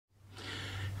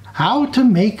How to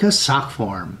make a sock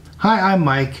form. Hi, I'm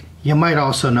Mike. You might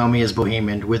also know me as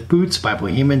Bohemond with Boots by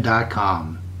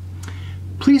Bohemond.com.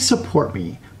 Please support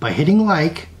me by hitting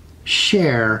like,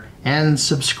 share, and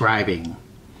subscribing.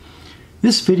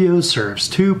 This video serves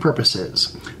two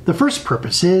purposes. The first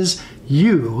purpose is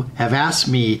you have asked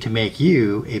me to make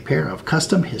you a pair of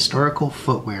custom historical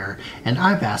footwear, and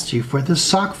I've asked you for the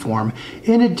sock form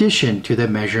in addition to the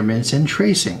measurements and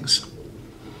tracings.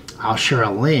 I'll share a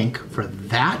link for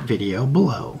that video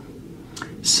below.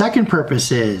 Second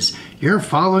purpose is you're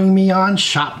following me on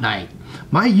Shop Night,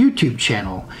 my YouTube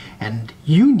channel, and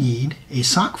you need a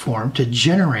sock form to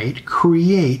generate,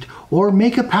 create, or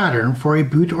make a pattern for a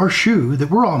boot or shoe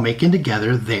that we're all making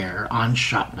together there on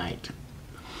Shop Night.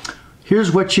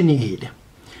 Here's what you need.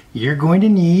 You're going to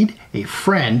need a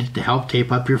friend to help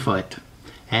tape up your foot.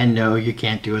 And no, you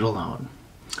can't do it alone.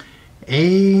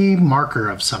 A marker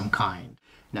of some kind.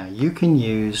 Now you can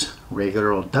use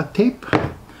regular old duct tape,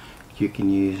 you can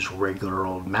use regular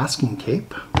old masking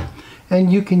tape,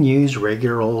 and you can use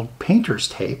regular old painter's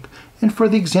tape. And for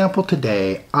the example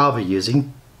today, I'll be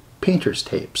using painter's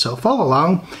tape. So follow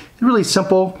along, it's really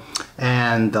simple.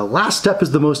 And the last step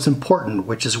is the most important,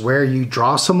 which is where you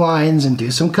draw some lines and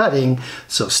do some cutting.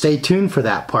 So stay tuned for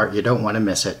that part, you don't want to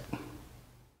miss it.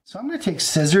 So I'm going to take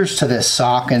scissors to this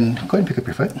sock and go ahead and pick up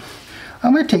your foot.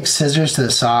 I'm going to take scissors to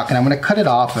the sock and I'm going to cut it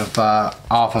off of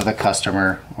the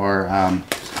customer,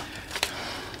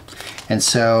 and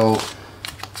so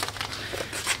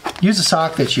use a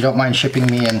sock that you don't mind shipping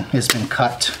me and has been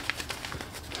cut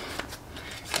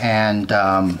and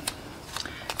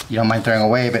you don't mind throwing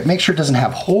away, but make sure it doesn't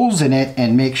have holes in it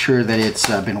and make sure that it's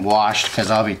been washed,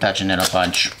 because I'll be touching it a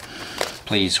bunch.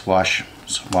 Please washed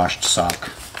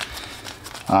sock.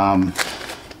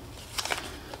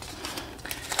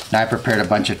 Now I prepared a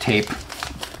bunch of tape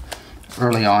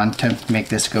early on to make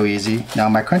this go easy. Now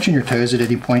am I crunching your toes at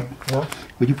any point? No.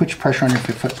 Would you put your pressure on your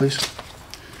foot, please?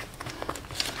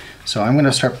 So I'm going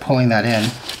to start pulling that in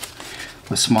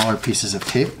with smaller pieces of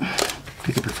tape.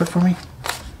 Pick up your foot for me.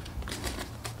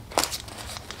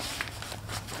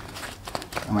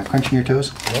 Am I crunching your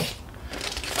toes? No.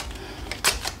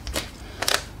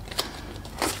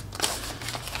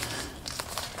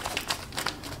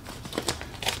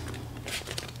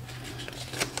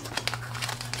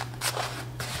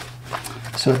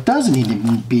 So it doesn't need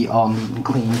to be all neat and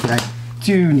clean, but I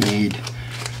do need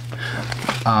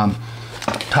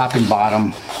top and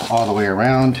bottom all the way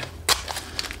around.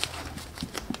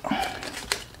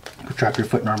 Drop your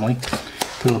foot normally.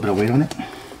 Put a little bit of weight on it.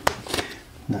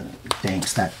 No,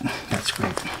 thanks, that's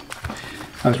great.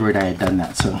 I was worried I had done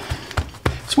that, so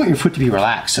just want your foot to be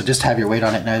relaxed. So just have your weight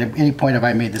on it. Now, at any point have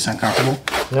I made this uncomfortable?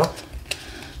 No.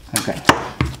 Okay.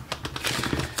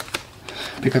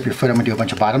 Pick up your foot. I'm gonna do a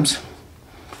bunch of bottoms.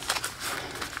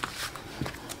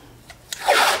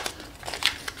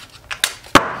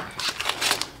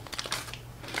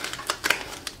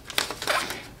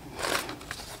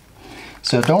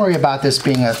 So don't worry about this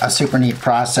being a super neat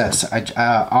process.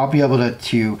 I'll be able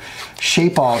to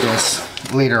shape all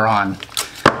this later on.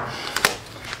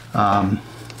 And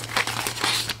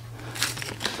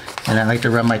I like to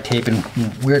run my tape in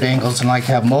weird angles and like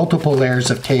to have multiple layers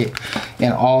of tape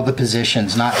in all the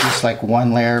positions, not just like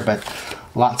one layer, but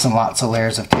lots and lots of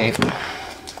layers of tape.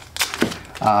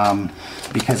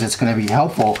 Because it's going to be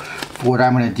helpful for what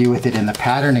I'm going to do with it in the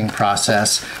patterning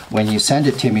process when you send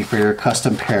it to me for your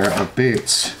custom pair of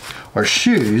boots or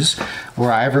shoes,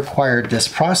 where I've required this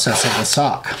process of the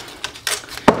sock.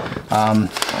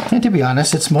 And to be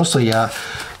honest, it's mostly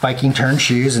Viking turn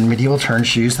shoes and medieval turn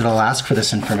shoes that'll ask for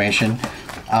this information.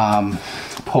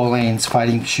 Pole lanes,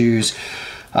 fighting shoes,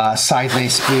 side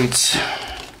lace boots,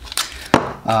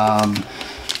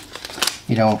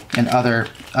 you know, and other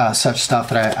such stuff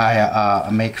that I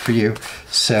make for you.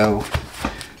 So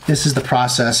this is the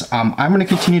process. I'm going to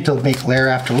continue to make layer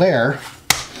after layer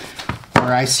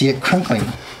where I see it crinkling.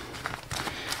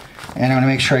 And I'm going to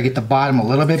make sure I get the bottom a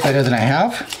little bit better than I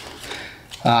have.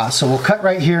 So we'll cut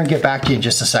right here and get back to you in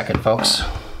just a second, folks.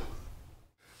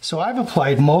 So I've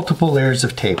applied multiple layers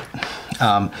of tape.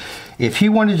 If he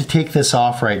wanted to take this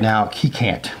off right now, he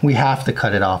can't. We have to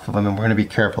cut it off of him, and we're going to be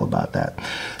careful about that.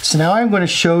 So now I'm going to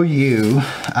show you,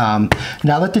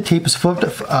 now that the tape is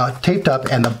taped up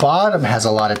and the bottom has a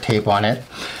lot of tape on it,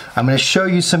 I'm going to show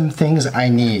you some things I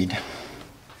need.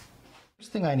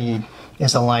 First thing I need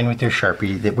is a line with your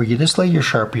Sharpie, where you just lay your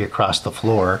Sharpie across the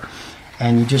floor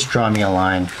and you just draw me a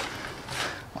line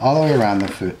all the way around the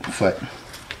foot.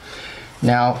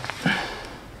 Now,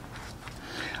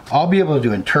 I'll be able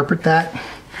to interpret that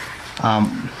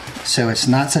So it's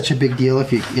not such a big deal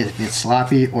if it's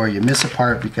sloppy or you miss a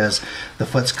part because the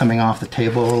foot's coming off the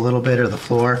table a little bit or the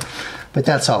floor, but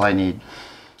that's all I need.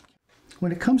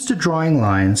 When it comes to drawing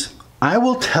lines, I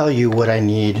will tell you what I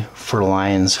need for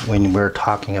lines when we're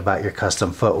talking about your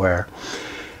custom footwear.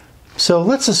 So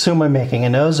let's assume I'm making a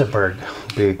Noseberg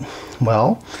boot.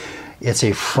 Well, it's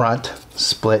a front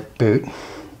split boot,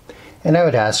 and I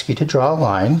would ask you to draw a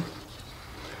line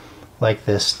like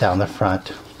this down the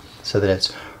front so that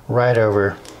it's right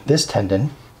over this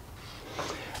tendon,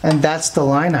 and that's the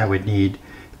line I would need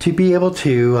to be able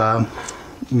to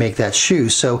make that shoe.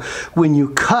 So when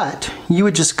you cut, you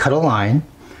would just cut a line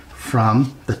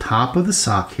from the top of the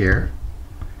sock here,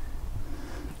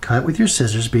 cut with your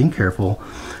scissors, being careful,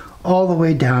 all the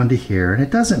way down to here. And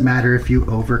it doesn't matter if you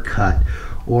overcut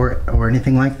or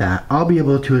anything like that. I'll be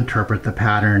able to interpret the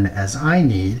pattern as I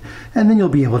need, and then you'll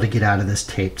be able to get out of this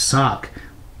taped sock.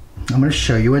 I'm going to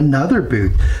show you another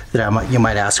boot that you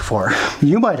might ask for.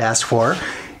 You might ask for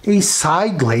a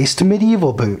side-laced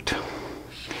medieval boot.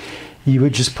 You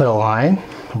would just put a line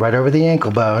right over the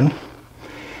ankle bone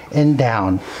and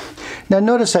down. Now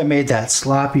notice I made that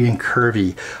sloppy and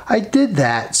curvy. I did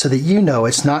that so that you know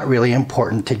it's not really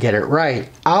important to get it right.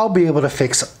 I'll be able to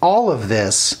fix all of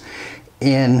this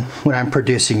when I'm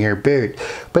producing your boot.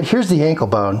 But here's the ankle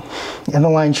bone, and the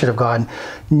line should have gone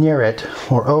near it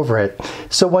or over it.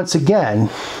 So once again,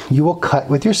 you will cut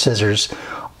with your scissors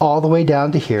all the way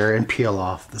down to here and peel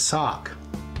off the sock.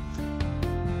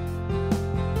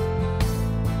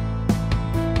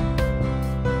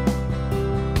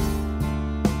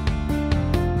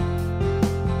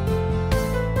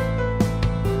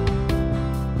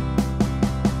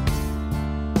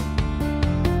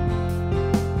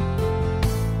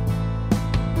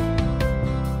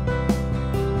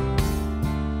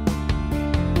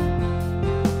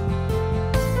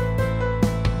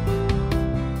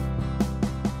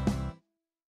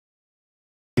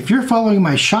 If you're following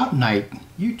my Shop Night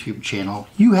YouTube channel,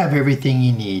 you have everything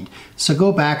you need, so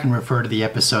go back and refer to the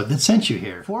episode that sent you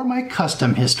here. For my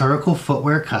custom historical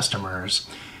footwear customers,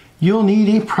 you'll need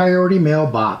a priority mail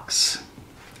box.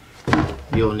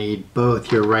 You'll need both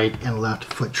your right and left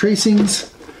foot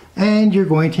tracings, and you're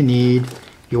going to need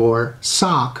your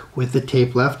sock with the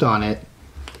tape left on it,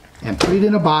 and put it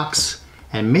in a box,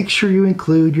 and make sure you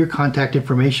include your contact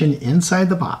information inside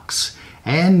the box,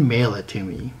 and mail it to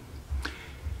me.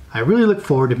 I really look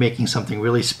forward to making something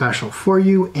really special for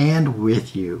you and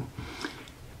with you.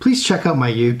 Please check out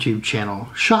my YouTube channel,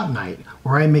 Shop Night,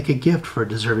 where I make a gift for a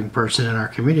deserving person in our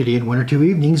community in 1 or 2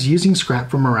 evenings using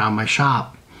scrap from around my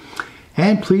shop.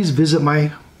 And please visit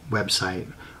my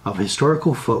website of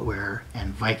historical footwear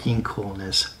and Viking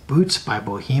coolness,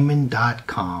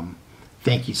 bootsbybohemond.com.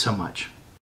 Thank you so much.